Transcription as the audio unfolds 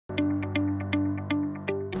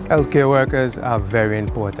Healthcare workers are very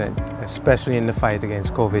important, especially in the fight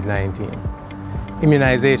against COVID-19.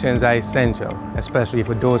 Immunizations are essential, especially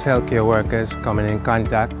for those healthcare workers coming in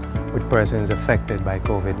contact with persons affected by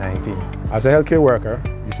COVID-19. As a healthcare worker,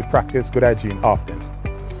 you should practice good hygiene often.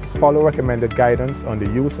 Follow recommended guidance on the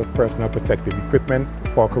use of personal protective equipment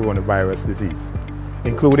for coronavirus disease,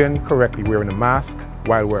 including correctly wearing a mask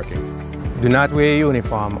while working. Do not wear a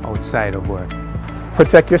uniform outside of work.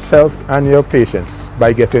 Protect yourself and your patients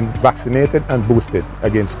by getting vaccinated and boosted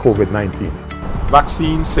against COVID-19.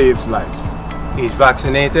 Vaccine saves lives. Each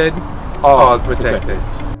vaccinated, all protected.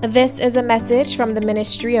 This is a message from the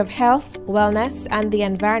Ministry of Health, Wellness and the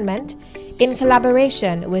Environment in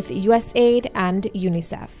collaboration with USAID and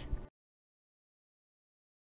UNICEF.